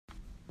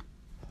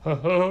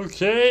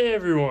Okay,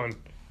 everyone.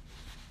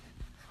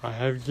 I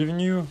have given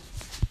you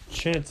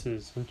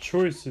chances and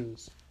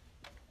choices.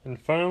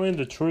 And finally,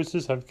 the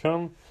choices have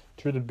come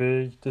to the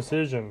big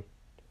decision.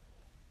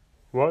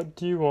 What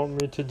do you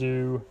want me to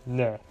do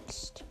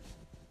next?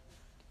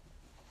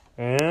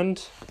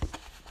 And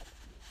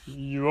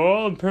you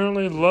all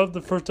apparently loved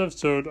the first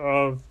episode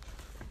of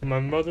My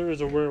Mother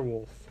is a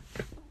Werewolf.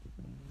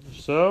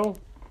 So,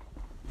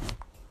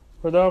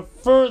 without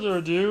further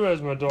ado,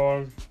 as my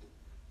dog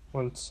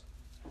wants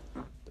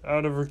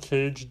out of her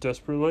cage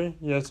desperately.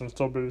 Yes, I'm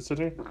still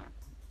babysitting.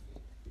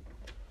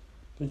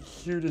 The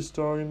cutest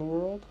dog in the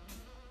world.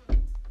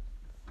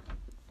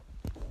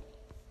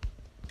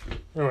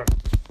 Anyway,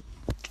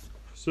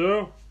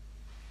 so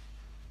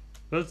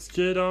let's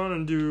get on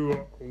and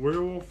do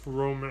werewolf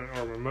romance,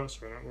 or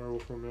not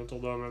werewolf romance,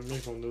 although I might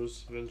make one of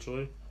those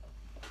eventually.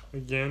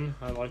 Again,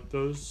 I like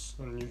those,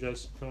 and you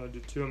guys probably do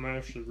too. I might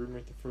actually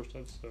remake the first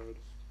episode.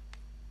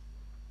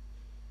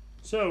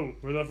 So,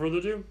 without further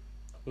ado,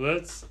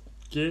 let's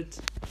get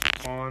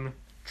on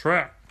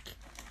track.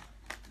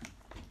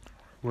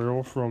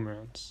 Werewolf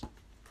romance.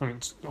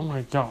 Oh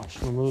my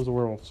gosh, my mother's a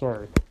werewolf,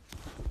 sorry.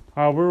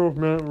 Werewolf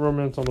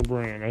romance on the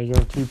brain. I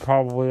guarantee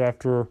probably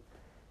after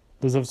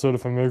this episode,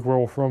 if I make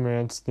werewolf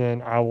romance,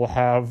 then I will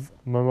have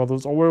my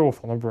mother's a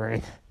werewolf on the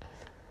brain.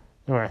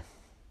 Anyway.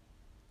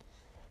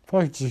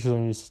 Probably just because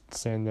I'm used to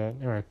saying that.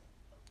 Anyway.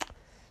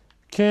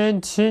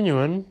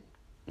 Continuing.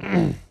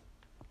 Here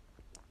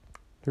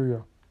we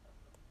go.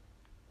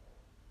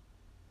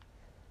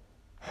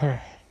 Alright.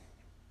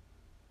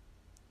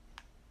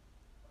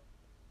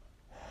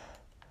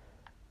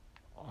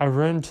 I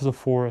ran to the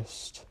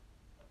forest.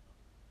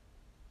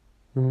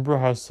 Remember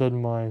how I said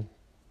my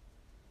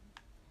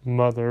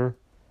mother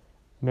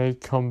may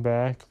come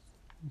back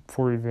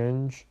for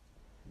revenge?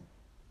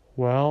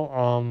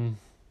 Well,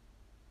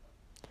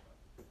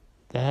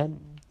 that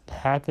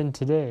happened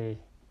today.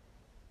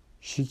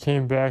 She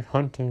came back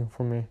hunting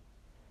for me.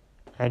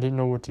 I didn't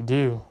know what to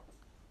do.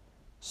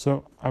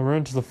 So I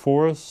ran to the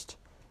forest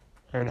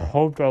and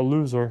hoped I'd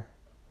lose her.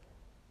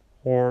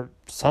 Or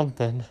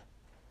something.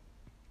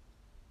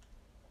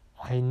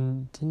 I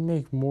didn't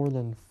make more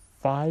than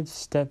 5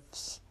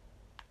 steps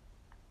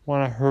when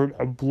I heard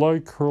a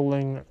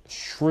blood-curdling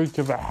shriek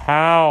of a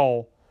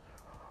howl.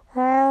 I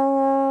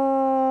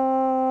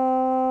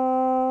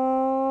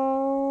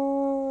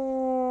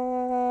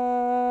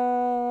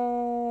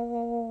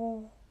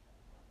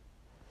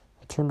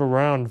turned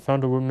around and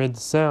found out what made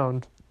the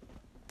sound.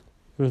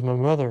 It was my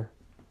mother.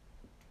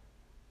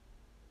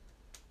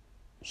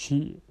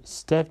 She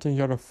stepped and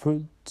got her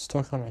foot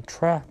stuck on a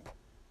trap.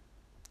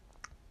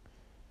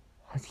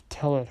 I could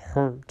tell it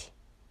hurt.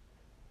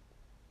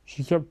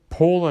 She kept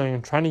pulling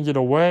and trying to get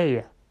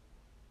away.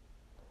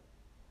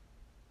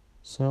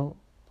 So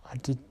I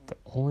did the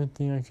only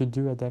thing I could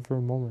do at that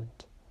very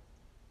moment.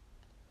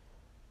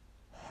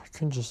 I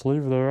couldn't just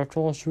leave her there. After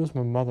all, she was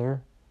my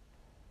mother.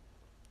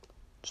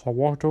 So I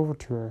walked over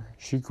to her.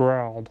 She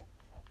growled.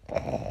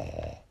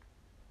 I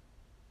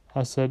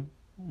said,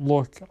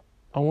 "Look,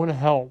 I want to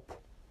help,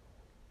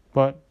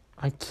 but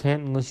I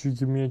can't unless you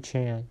give me a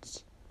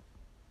chance.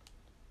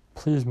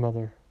 Please,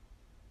 Mother.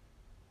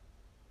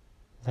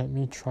 Let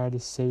me try to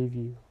save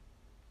you."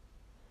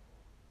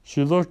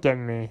 She looked at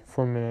me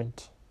for a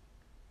minute.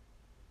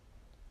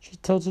 She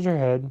tilted her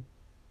head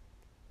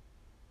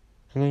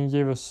and then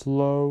gave a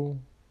slow,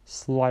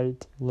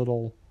 slight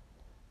little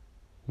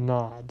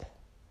nod,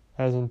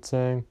 as in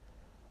saying,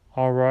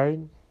 "All right,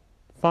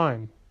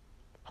 fine.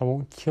 I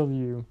won't kill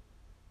you.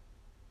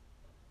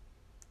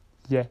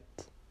 Yet."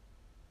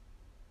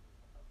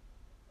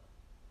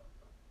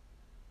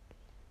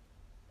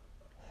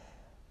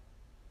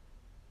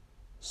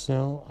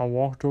 So I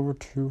walked over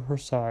to her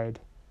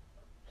side,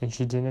 and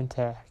she didn't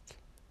attack,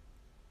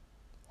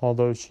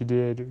 although she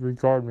did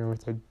regard me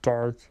with a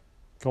dark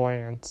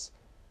glance.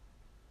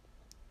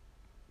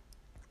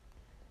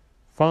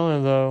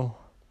 Finally, though,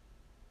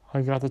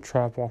 I got the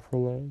trap off her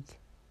leg.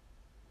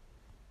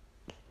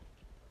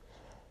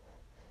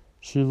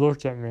 She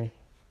looked at me.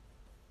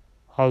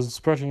 I was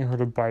expecting her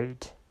to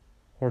bite,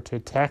 or to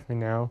attack me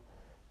now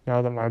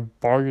that my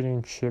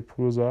bargaining chip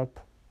was up.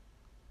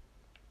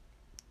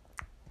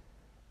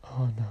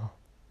 Oh no.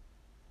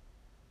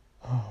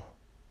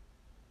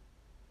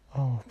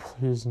 Oh,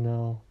 please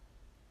no,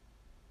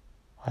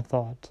 I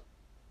thought.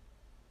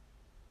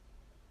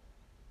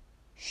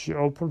 She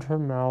opened her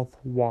mouth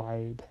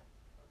wide.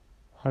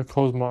 I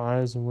closed my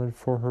eyes and waited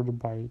for her to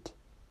bite.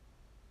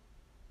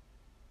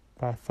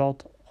 But I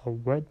felt a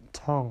wet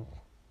tongue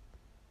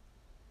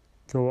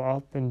go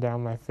up and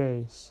down my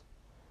face.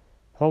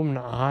 I opened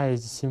my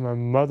eyes to see my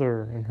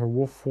mother in her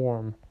wolf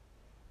form,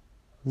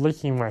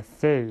 licking my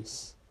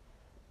face.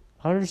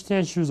 I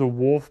understand she was a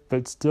wolf,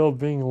 but still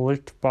being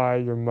licked by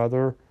your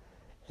mother,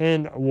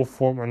 in wolf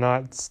form or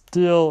not,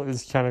 still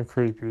is kind of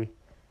creepy.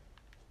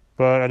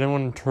 But I didn't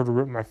want her to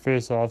rip my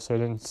face off, so I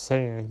didn't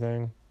say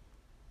anything.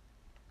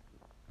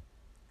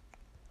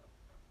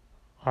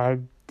 I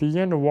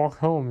began to walk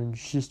home, and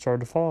she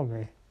started to follow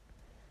me.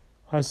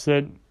 I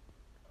said,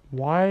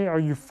 why are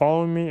you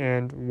following me,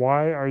 and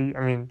why are you,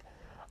 I mean,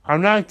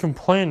 I'm not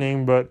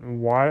complaining, but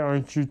why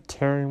aren't you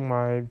tearing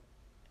my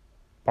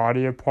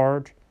body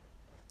apart?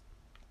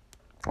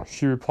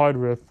 She replied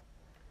with,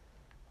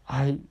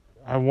 I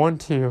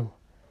want to.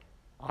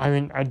 I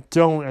mean, I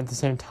don't at the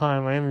same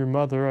time. I am your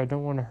mother. I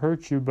don't want to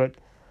hurt you, but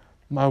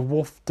my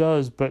wolf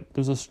does. But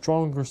there's a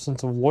stronger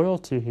sense of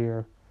loyalty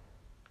here.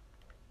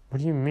 What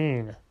do you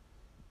mean?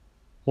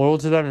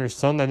 Loyalty to your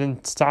son that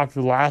didn't stop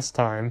you last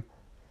time?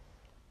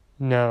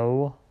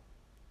 No.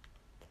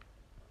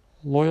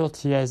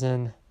 Loyalty as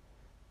in,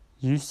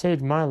 you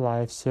saved my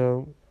life,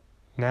 so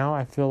now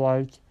I feel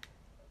like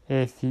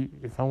if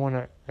I want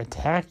to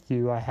attack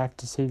you, I have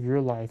to save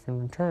your life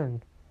in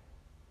return.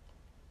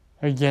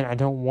 Again, I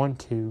don't want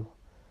to.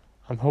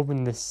 I'm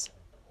hoping this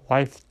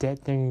life debt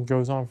thing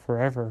goes on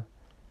forever,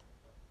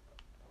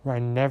 where I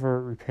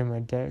never repay my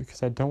debt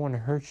because I don't want to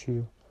hurt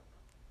you.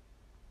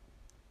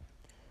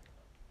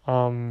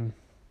 Can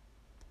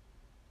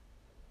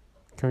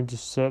we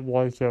just set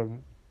like a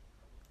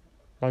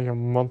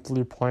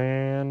monthly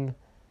plan,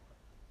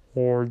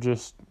 or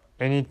just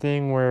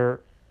anything where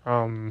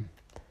I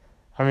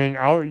mean,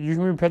 you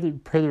can repay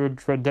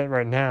the debt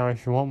right now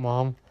if you want,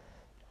 Mom.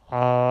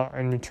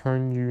 In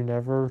return, you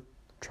never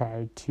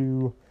tried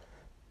to,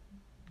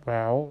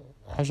 well,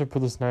 how should I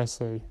put this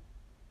nicely?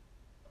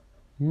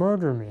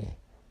 Murder me.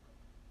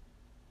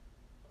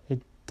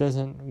 It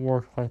doesn't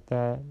work like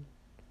that.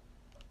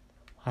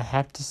 I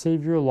have to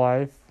save your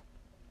life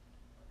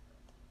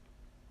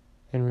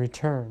in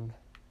return,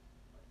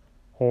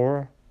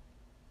 or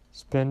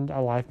spend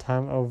a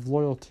lifetime of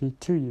loyalty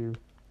to you,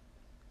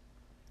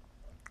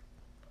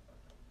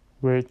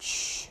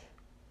 which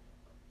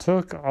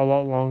took a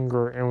lot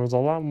longer and was a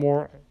lot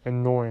more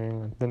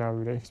annoying than I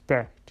would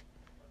expect.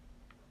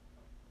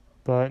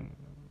 But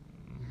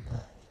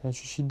that's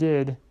what she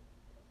did.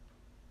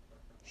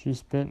 She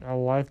spent a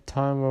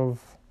lifetime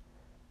of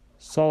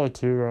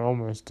solitude, or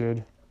almost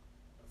did.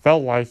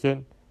 Felt like it.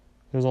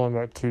 It was only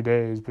about 2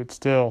 days, but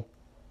still.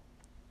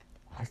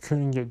 I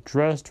couldn't get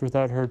dressed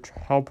without her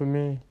helping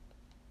me,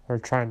 or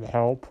trying to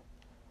help.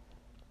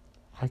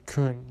 I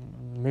couldn't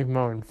make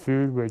my own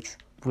food, which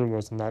really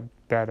wasn't that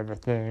bad of a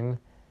thing,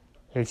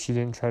 if she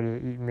didn't try to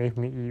make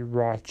me eat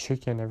raw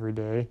chicken every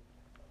day.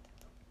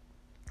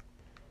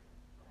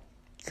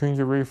 Couldn't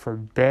get ready for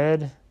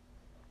bed.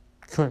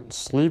 Couldn't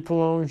sleep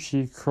alone.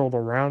 She curled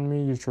around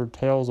me, used her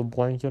tail as a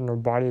blanket and her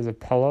body as a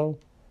pillow.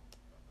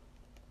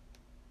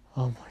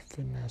 Oh my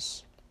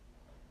goodness.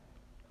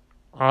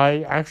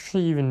 I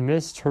actually even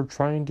missed her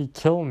trying to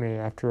kill me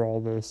after all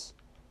this.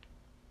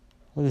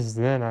 At least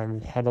then I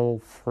had a little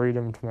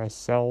freedom to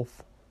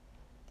myself.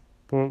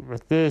 But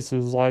with this, it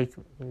was like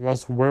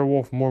less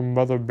werewolf, more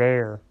mother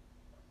bear.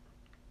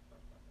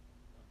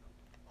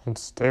 On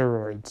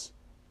steroids.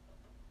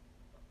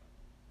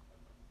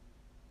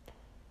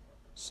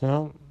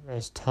 So,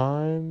 as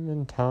time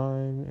went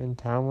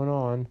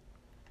on,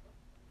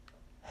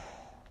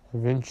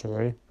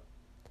 eventually,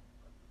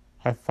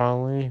 I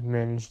finally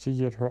managed to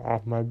get her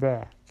off my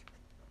back.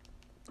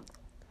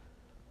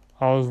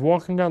 I was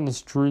walking down the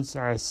streets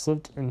and I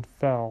slipped and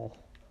fell.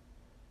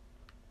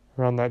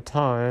 Around that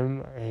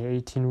time,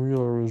 an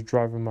 18-wheeler was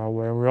driving my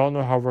way, and we all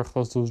know how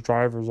reckless those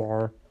drivers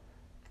are.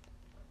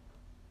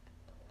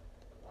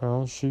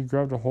 Well, she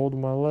grabbed a hold of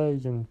my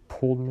leg and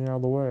pulled me out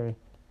of the way.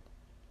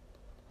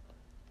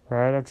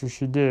 Right after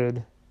she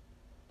did,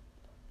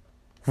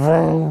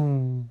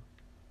 vroom,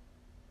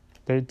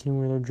 the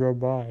 18-wheeler drove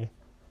by.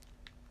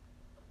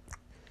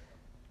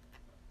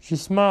 She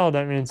smiled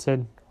at me and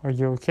said, "Are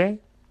you okay?"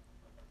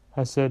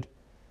 I said,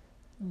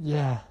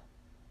 "Yeah,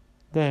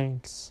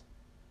 thanks."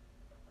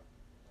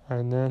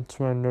 And that's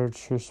when I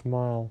noticed her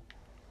smile.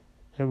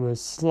 It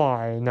was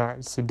sly,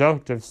 not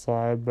seductive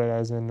sly, but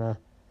as in a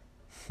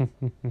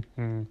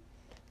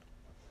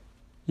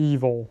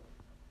evil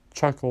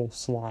chuckle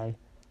sly.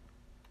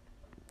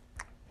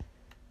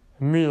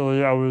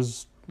 Immediately, I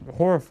was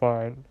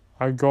horrified.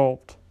 I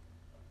gulped.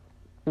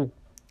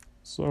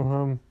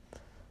 So,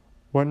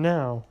 what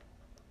now?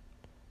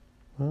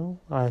 Well,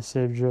 I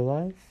saved your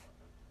life.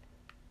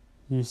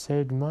 You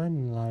saved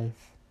mine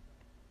life.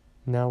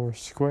 Now we're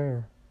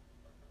square.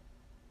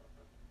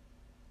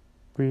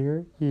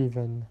 We're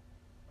even.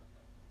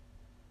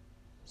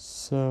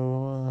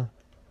 So,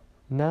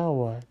 now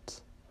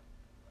what?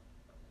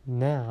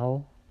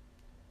 Now,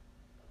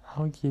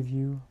 I'll give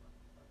you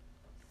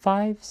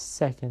 5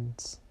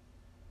 seconds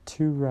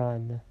to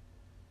run.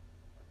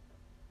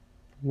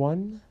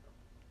 1,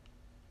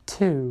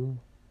 2,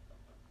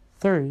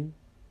 3,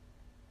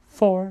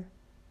 4,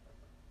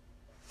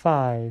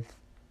 5.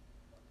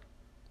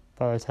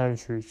 By the time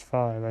she reached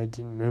 5, I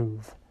didn't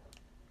move.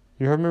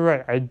 You heard me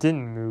right, I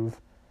didn't move.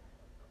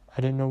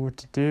 I didn't know what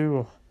to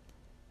do.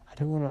 I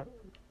didn't want to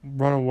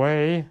run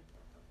away.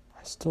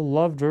 I still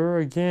loved her.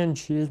 Again,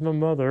 she is my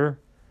mother.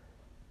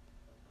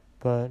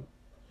 But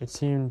it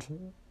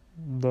seemed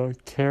the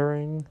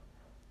caring,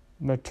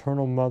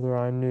 maternal mother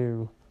I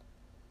knew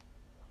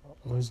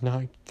was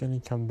not going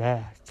to come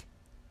back.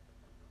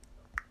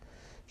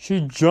 She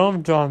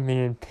jumped on me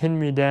and pinned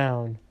me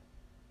down.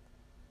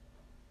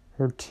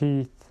 Her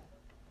teeth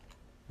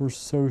were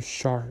so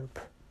sharp.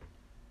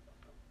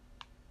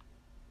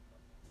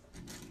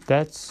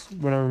 That's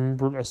when I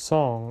remembered a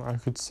song I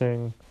could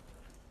sing.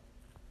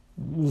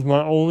 It was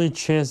my only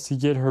chance to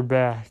get her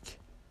back,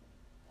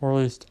 or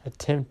at least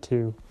attempt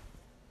to.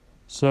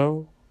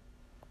 So,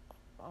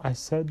 I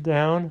sat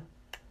down,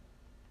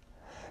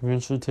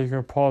 eventually taking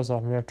her paws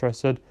off me after I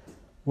said,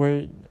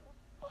 "Wait,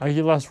 I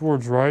get last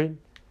words, right?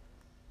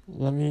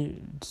 Let me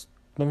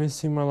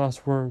sing my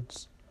last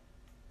words."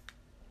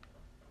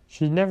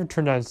 She never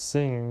turned out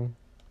singing,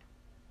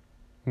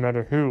 no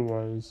matter who it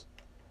was.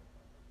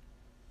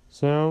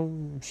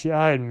 So she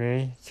eyed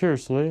me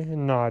curiously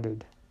and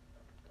nodded,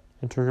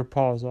 and took her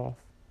paws off.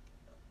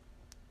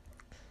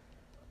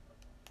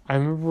 I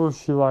remember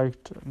she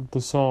liked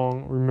the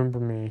song "Remember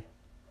Me"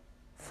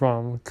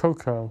 from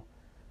Coco,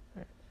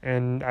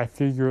 and I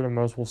figured I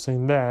might as well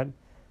sing that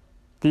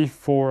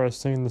before I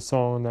sing the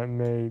song that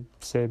may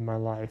save my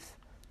life.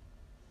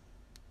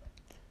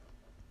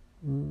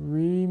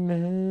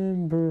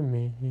 Remember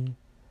me,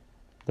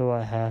 though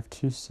I have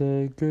to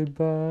say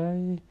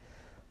goodbye.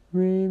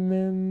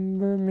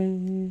 Remember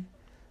me,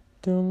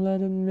 don't let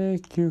it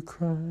make you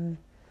cry.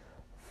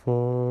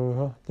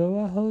 For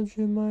though I hold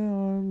you in my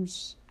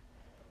arms.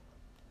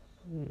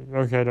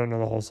 Okay, I don't know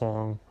the whole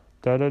song.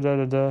 Da da da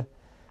da da.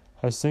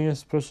 I sing a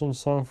special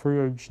song for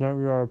you. Each night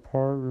we are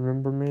apart.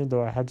 Remember me,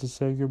 though I had to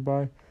say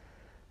goodbye.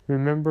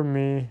 Remember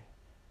me,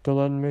 don't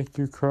let it make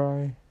you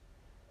cry.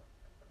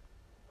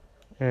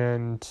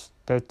 And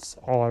that's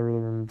all I really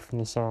remember from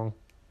the song.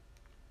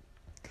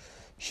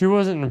 She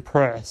wasn't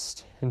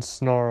impressed and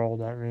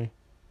snarled at me.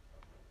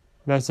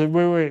 And I said,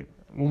 wait,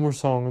 one more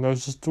song. And that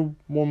was just to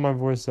warm my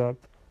voice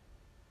up.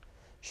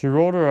 She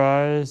rolled her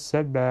eyes,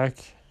 sat back,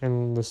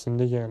 and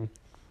listened again.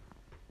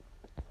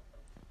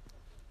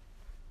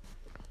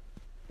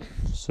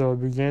 So I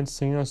began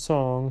singing a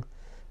song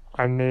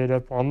I made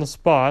up on the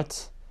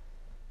spot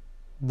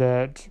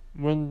that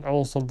went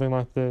all something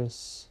like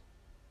this.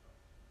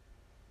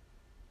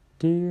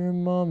 Dear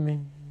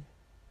Mommy,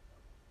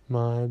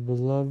 my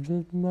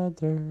beloved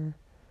mother,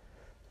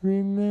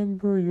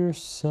 remember your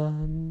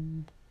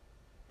son,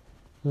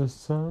 the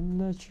son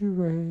that you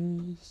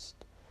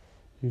raised.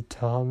 You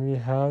taught me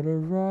how to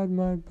ride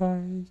my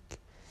bike.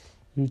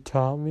 You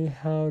taught me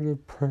how to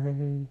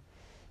pray.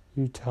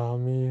 You taught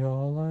me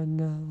all I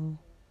know.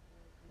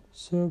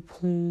 So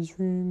please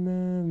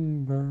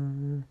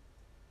remember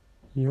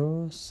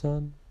your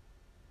son.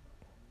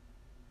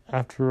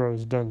 After I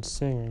was done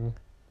singing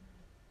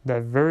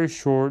that very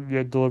short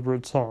yet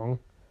deliberate song,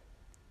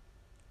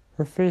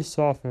 her face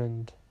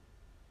softened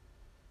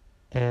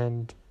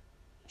and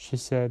she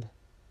said,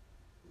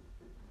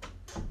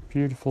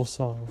 "Beautiful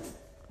song,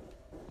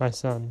 my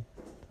son."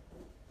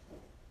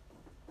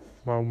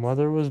 My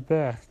mother was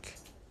back.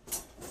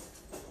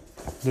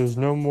 There's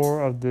no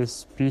more of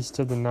this beast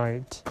of the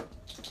night.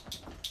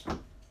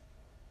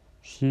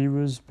 She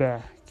was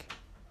back,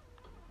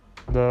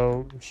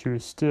 though she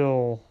was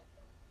still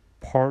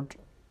part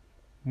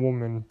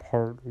woman,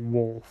 part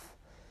wolf,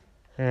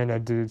 and I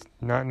did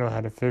not know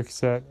how to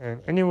fix that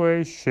in any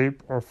way,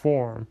 shape, or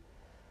form.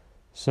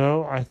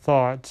 So I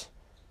thought,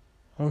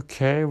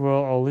 okay,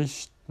 well, at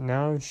least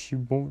now she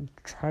won't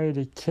try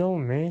to kill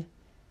me.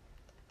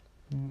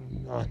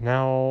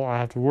 Now all I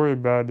have to worry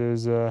about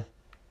is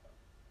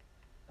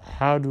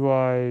how do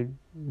I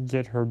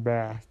get her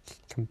back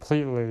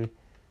completely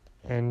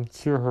and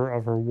cure her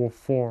of her wolf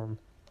form.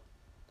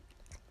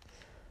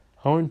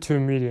 I went to a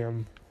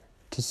medium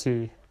to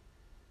see,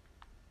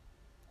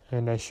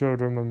 and I showed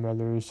her my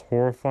mother's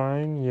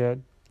horrifying yet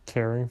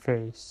caring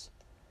face.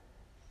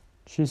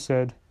 She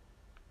said,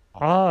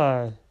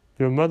 "Ah,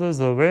 your mother's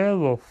a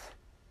werewolf."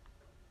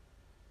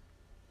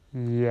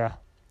 "Yeah."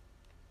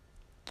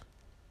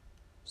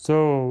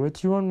 "So, what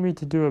do you want me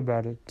to do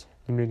about it?"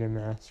 the medium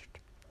asked.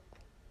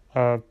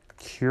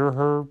 Cure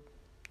her?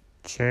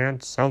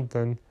 Chant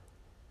something."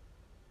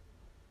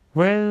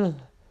 "Well,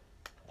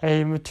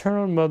 a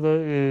maternal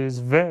mother is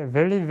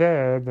very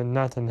rare but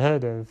not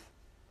unheard of,"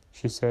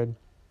 she said.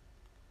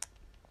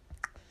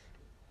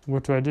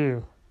 "What do I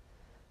do?"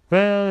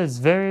 "Well, it's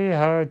very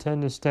hard to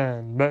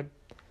understand, but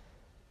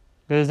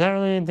there's not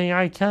really anything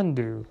I can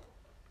do.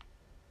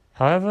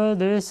 However,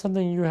 there is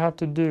something you have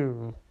to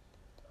do.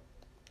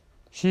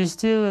 She's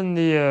still in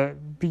the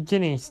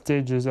beginning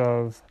stages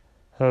of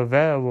her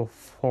werewolf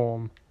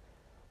form,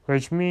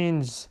 which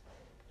means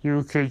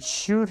you could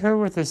shoot her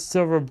with a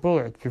silver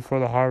bullet before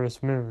the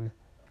harvest moon."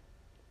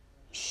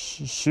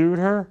 Shoot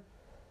her?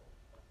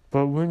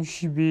 But wouldn't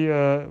she be,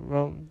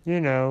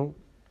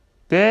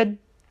 dead?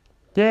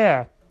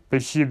 "Yeah,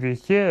 but she'd be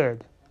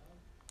killed."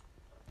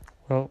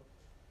 "Well,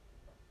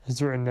 is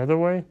there another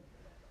way?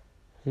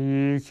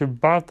 You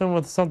could bop them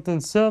with something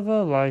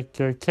silver, like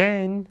a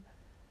cane."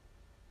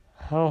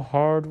 "How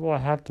hard will I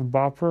have to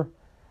bop her?"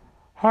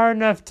 "Hard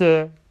enough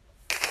to..."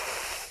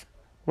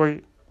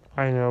 Wait,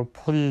 I know,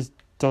 please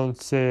don't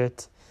say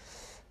it.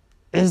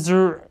 "Is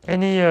there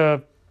any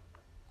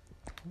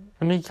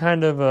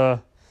kind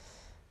of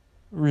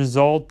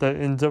result that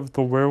ends up with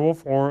the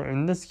werewolf, or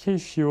in this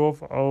case,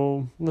 she-wolf.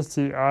 Oh, let's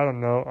see, I don't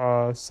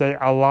know. Say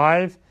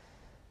alive.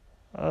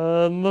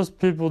 Most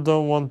people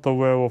don't want the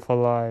werewolf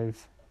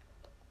alive.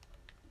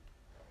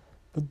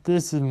 But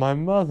this is my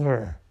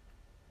mother.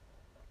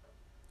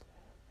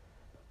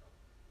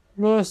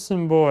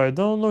 Listen, boy,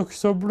 don't look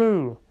so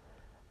blue.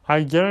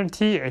 I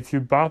guarantee if you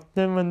bop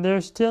them when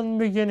they're still in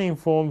the beginning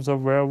forms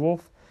of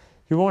werewolf,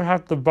 you won't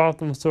have to bop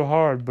them so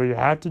hard, but you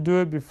have to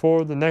do it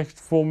before the next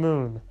full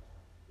moon.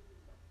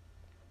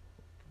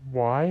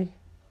 Why?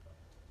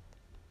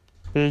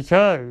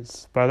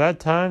 Because by that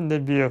time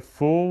they'd be a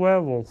full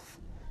werewolf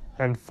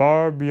and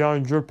far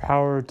beyond your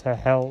power to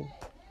help.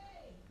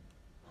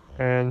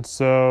 And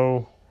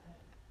so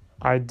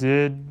I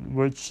did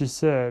what she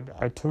said.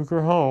 I took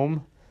her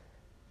home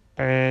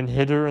and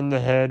hit her in the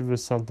head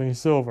with something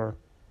silver.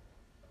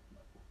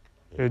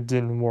 It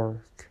didn't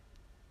work.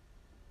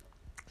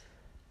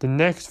 The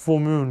next full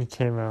moon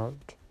came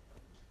out,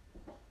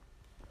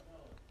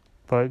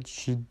 but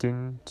she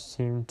didn't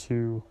seem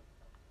to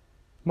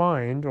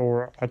mind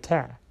or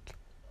attack.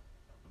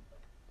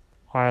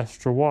 I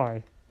asked her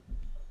why.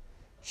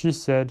 She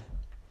said,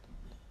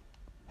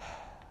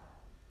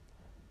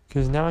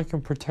 "Because now I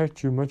can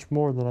protect you much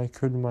more than I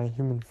could in my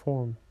human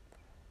form.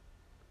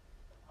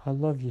 I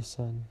love you,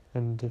 son,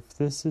 and if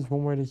this is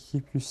one way to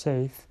keep you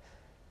safe,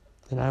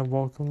 then I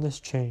welcome this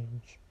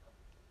change."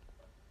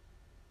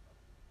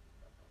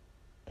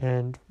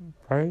 And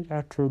right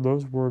after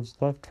those words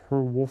left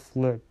her wolf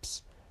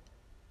lips,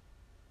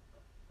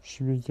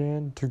 she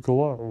began to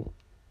glow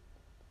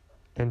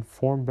and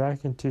form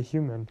back into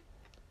human.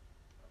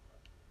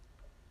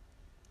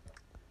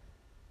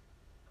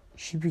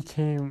 She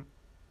became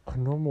a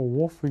normal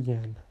wolf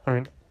again.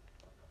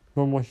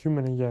 Normal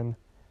human again.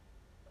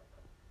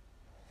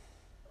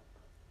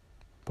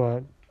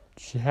 But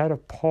she had a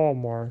paw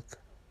mark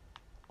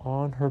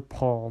on her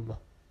palm,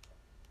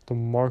 the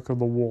mark of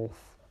the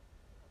wolf.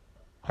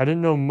 I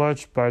didn't know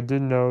much, but I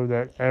did know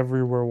that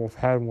every werewolf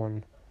had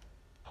one.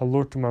 I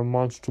looked in my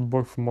monster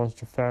book for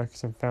monster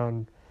facts and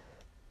found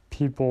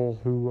people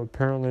who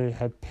apparently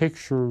had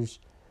pictures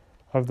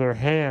of their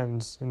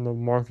hands in the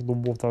mark of the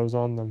wolf that was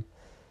on them.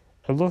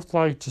 It looked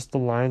like just the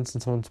lines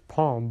in someone's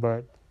palm,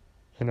 but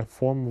in a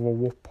form of a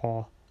wolf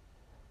paw.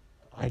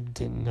 I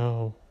didn't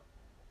know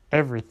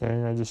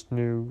everything. I just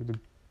knew the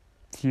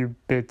few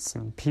bits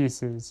and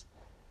pieces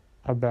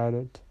about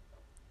it.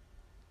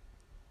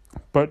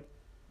 But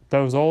that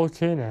was all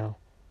okay now.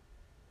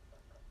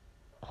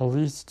 At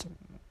least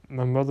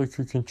my mother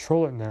could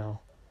control it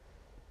now.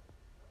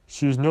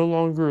 She was no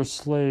longer a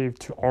slave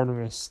to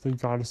Artemis, the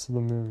goddess of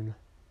the moon.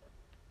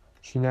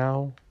 She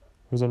now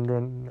was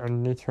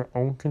underneath her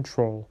own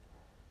control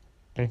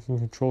and can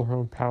control her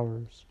own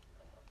powers.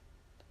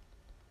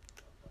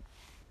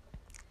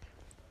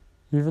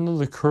 Even though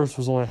the curse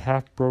was only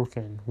half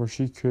broken, where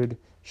she could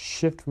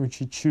shift when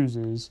she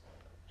chooses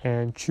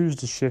and choose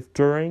to shift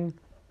during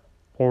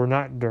or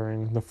not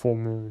during the full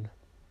moon.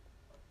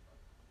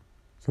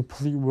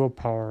 Complete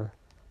willpower,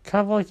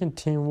 kind of like in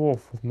Teen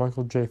Wolf with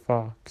Michael J.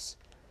 Fox.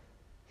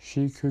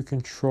 She could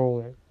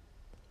control it.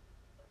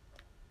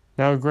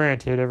 Now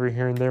granted, every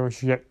here and there when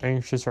she got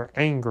anxious or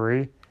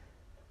angry,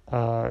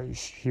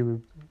 she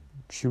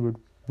would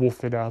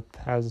wolf it up,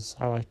 as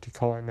I like to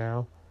call it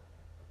now.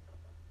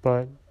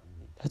 But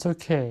that's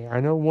okay. I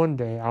know one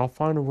day I'll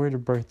find a way to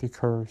break the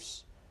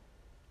curse.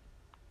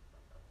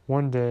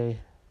 One day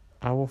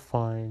I will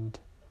find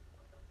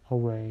a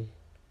way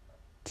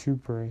to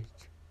break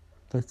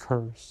the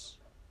curse.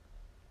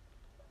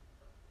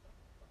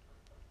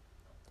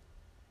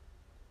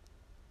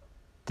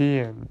 The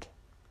end.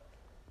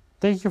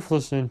 Thank you for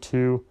listening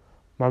to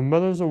My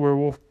Mother's a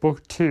Werewolf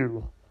Book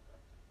 2,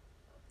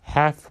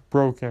 Half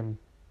Broken,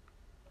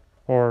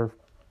 or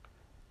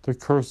The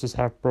Curse is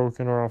Half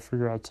Broken, or I'll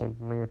figure out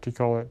something what to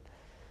call it.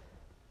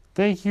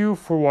 Thank you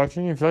for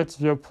watching. If you liked this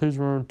video, please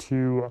remember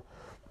to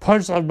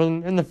punch the like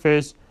button in the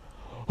face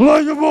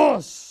like a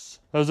boss!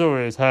 As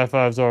always, high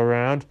fives all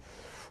around.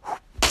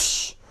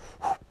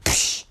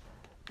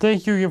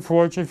 Thank you again for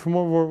watching. If you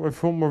want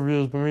more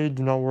videos by me,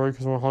 do not worry,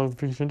 because we're on the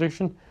fiction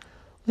addiction.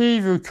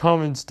 Leave your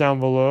comments down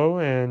below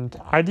and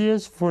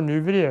ideas for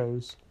new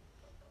videos.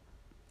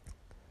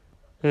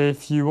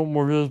 If you want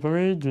more videos by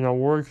me, do not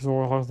worry, because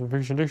we're on the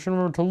fiction addiction.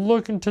 Remember to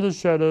look into the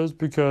shadows,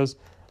 because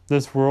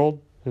this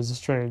world is a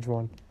strange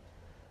one.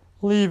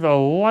 Leave a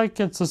like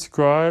and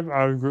subscribe.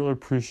 I would greatly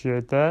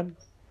appreciate that.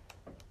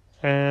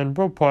 And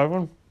bro,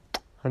 Plywood,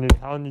 I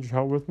need your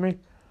help with me.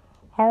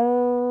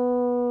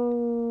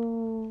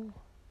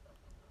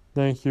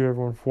 Thank you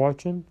everyone for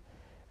watching.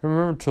 And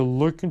remember to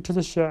look into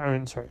the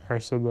shadow. I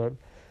said that.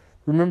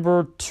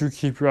 Remember to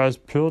keep your eyes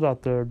peeled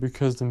out there,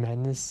 because the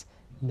madness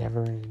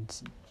never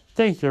ends.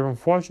 Thank you everyone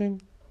for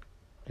watching,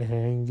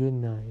 and good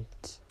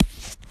night.